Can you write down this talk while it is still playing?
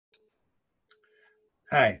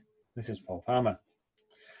Hi, this is Paul Palmer.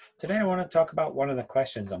 Today I want to talk about one of the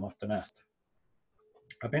questions I'm often asked.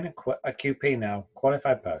 I've been a QP now,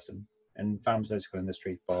 qualified person in the pharmaceutical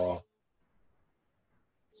industry for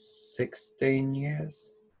 16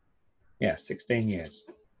 years. Yeah, 16 years.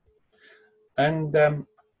 And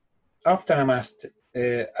often I'm asked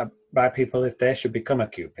by people if they should become a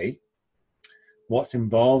QP, what's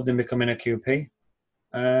involved in becoming a QP,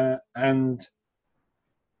 and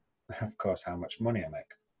of course how much money I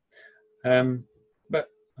make. But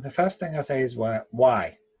the first thing I say is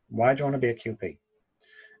why? Why do you want to be a QP?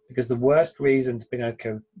 Because the worst reason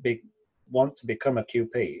to want to become a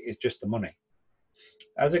QP is just the money.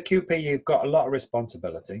 As a QP, you've got a lot of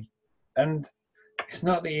responsibility, and it's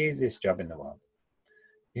not the easiest job in the world.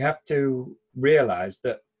 You have to realize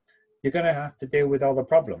that you're going to have to deal with all the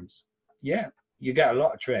problems. Yeah, you get a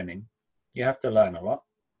lot of training. You have to learn a lot.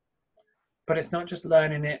 But it's not just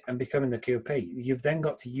learning it and becoming the QP. You've then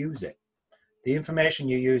got to use it. The information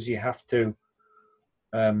you use, you have to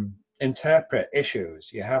interpret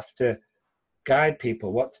issues. You have to guide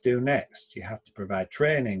people what to do next. You have to provide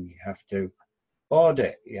training. You have to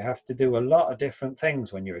audit. You have to do a lot of different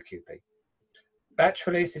things when you're a QP. Batch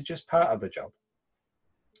release is just part of the job.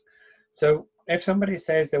 So if somebody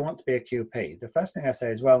says they want to be a QP, the first thing I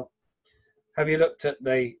say is, well, have you looked at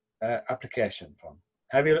the application form?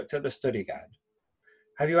 Have you looked at the study guide?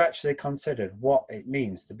 Have you actually considered what it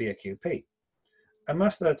means to be a QP? And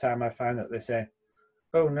most of the time I find that they say,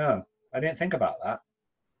 oh no, I didn't think about that.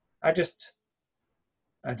 I just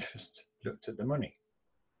looked at the money,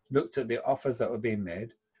 looked at the offers that were being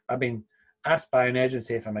made. I've been asked by an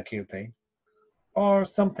agency if I'm a QP or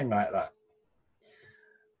something like that.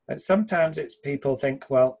 And sometimes it's people think,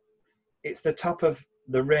 well, it's the top of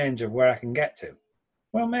the range of where I can get to.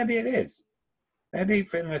 Well, maybe it is. Maybe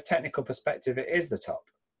from a technical perspective, it is the top.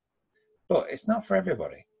 But it's not for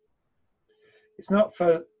everybody. It's not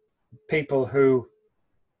for people who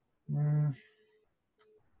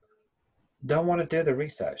don't want to do the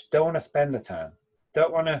research, don't want to spend the time,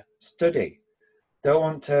 don't want to study, don't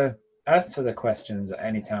want to answer the questions at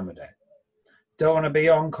any time of day, don't want to be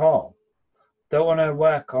on call, don't want to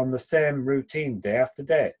work on the same routine day after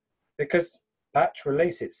day, because batch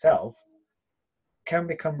release itself can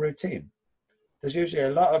become routine. There's usually a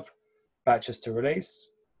lot of batches to release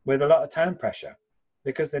with a lot of time pressure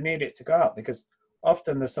because they need it to go out, because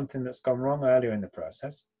often there's something that's gone wrong earlier in the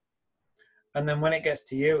process. And then when it gets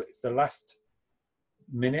to you, it's the last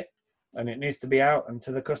minute and it needs to be out and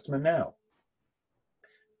to the customer now.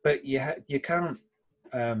 But you can't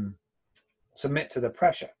submit to the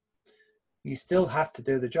pressure. You still have to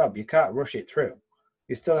do the job. You can't rush it through.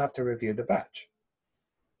 You still have to review the batch.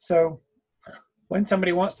 So when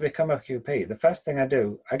somebody wants to become a QP, the first thing I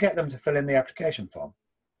do, I get them to fill in the application form,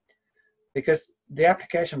 because the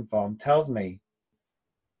application form tells me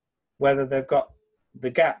whether they've got the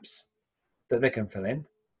gaps that they can fill in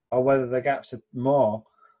or whether the gaps are more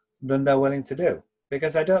than they're willing to do.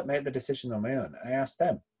 Because I don't make the decision on my own. I ask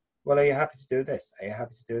them, well, are you happy to do this? Are you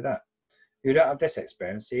happy to do that? You don't have this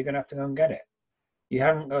experience, so you're going to have to go and get it. You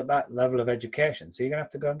haven't got that level of education, so you're going to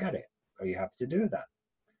have to go and get it. Are you happy to do that?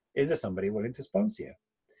 Is there somebody willing to sponsor you?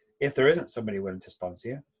 If there isn't somebody willing to sponsor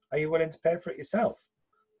you, are you willing to pay for it yourself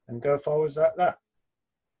and go forwards like that?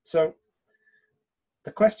 So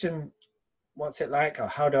the question, what's it like, or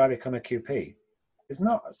how do I become a QP, is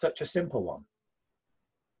not such a simple one.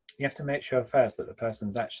 You have to make sure first that the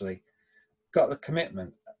person's actually got the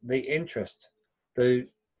commitment, the interest, the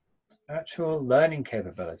actual learning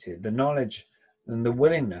capability, the knowledge and the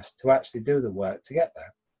willingness to actually do the work to get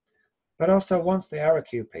there. But also, once they are a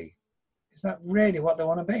QP, is that really what they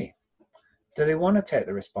want to be? Do they want to take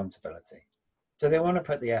the responsibility? Do they want to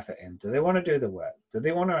put the effort in? Do they want to do the work? Do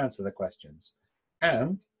they want to answer the questions?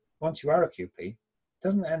 And once you are a QP, it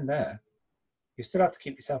doesn't end there. You still have to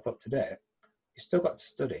keep yourself up to date. You've still got to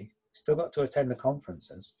study. You've still got to attend the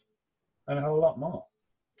conferences and a whole lot more.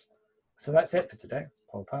 So that's it for today. It's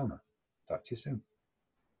Paul Palmer. Talk to you soon.